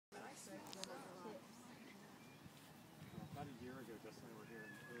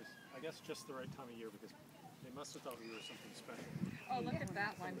I guess just the right time of year because they must have thought we were something special. Oh, look at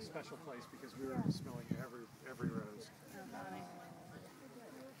that one. A special place because we were smelling every rose. Oh, honey.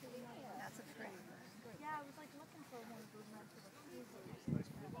 That's a pretty one. Yeah, I was like looking for one of those nuts with a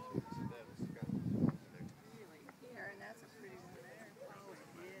Here, and that's a pretty one there. Oh, it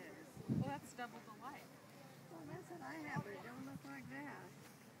is. Well, that's double the light. Well, that's what I have, but it don't look like that.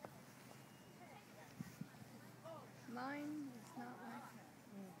 Mine is not like that.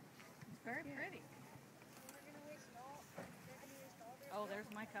 It's very pretty. Oh, there's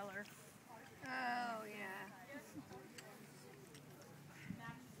my color. Oh, yeah.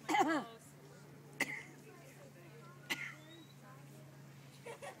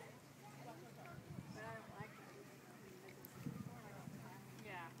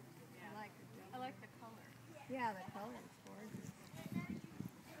 Yeah, I like it. I like the color. Yeah, the color is gorgeous.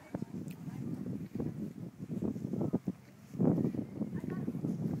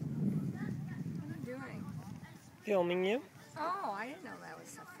 What are you doing? Filming you. Oh, I didn't know that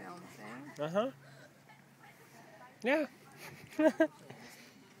was a film thing. Uh-huh. Yeah.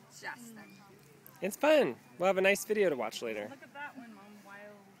 Justin. It's fun. We'll have a nice video to watch later. Look at that one, Mom.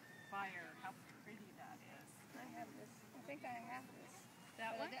 Wildfire. How pretty that is. I have this. I think I have this.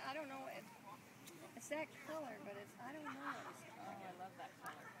 That But one? I don't know. It's that color, but I don't know what it's Oh, called. I love that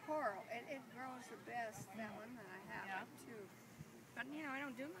color. Coral. It grows the best. That one that I have, Yeah. too. But you know, I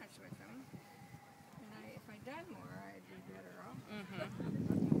don't do much with them. And if I did more, I'd be better off.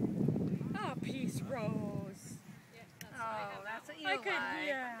 Oh, peace rose. Oh, that's what you I like. could,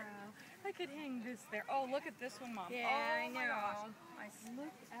 yeah. I could hang this there. Oh, look at this one, Mom. Yeah, oh, I my gosh. know.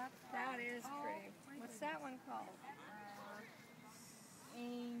 Look at That is Oh, pretty. What's that one called?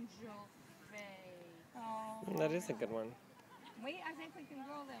 Angel Faye. Oh. That is a good one. I think we can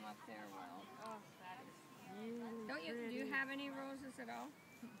grow them up there well. Oh, that is really Do you have any roses at all?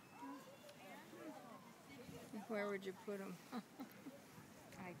 Where would you put them?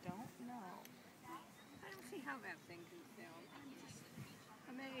 I don't know. I don't see how that thing can film. I'm just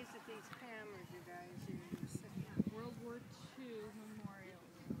amazed at these cameras you guys use. World War II memorial.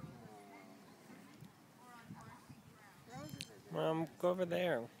 Roses are good. Mom, go over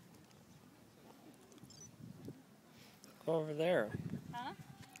there. Go over there. Huh?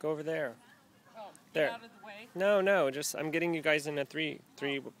 Go over there. Oh, There. get out of the way. No, just I'm getting you guys in a three.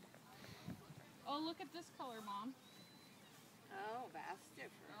 Oh, look at this color, Mom. Oh, that's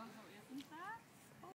different.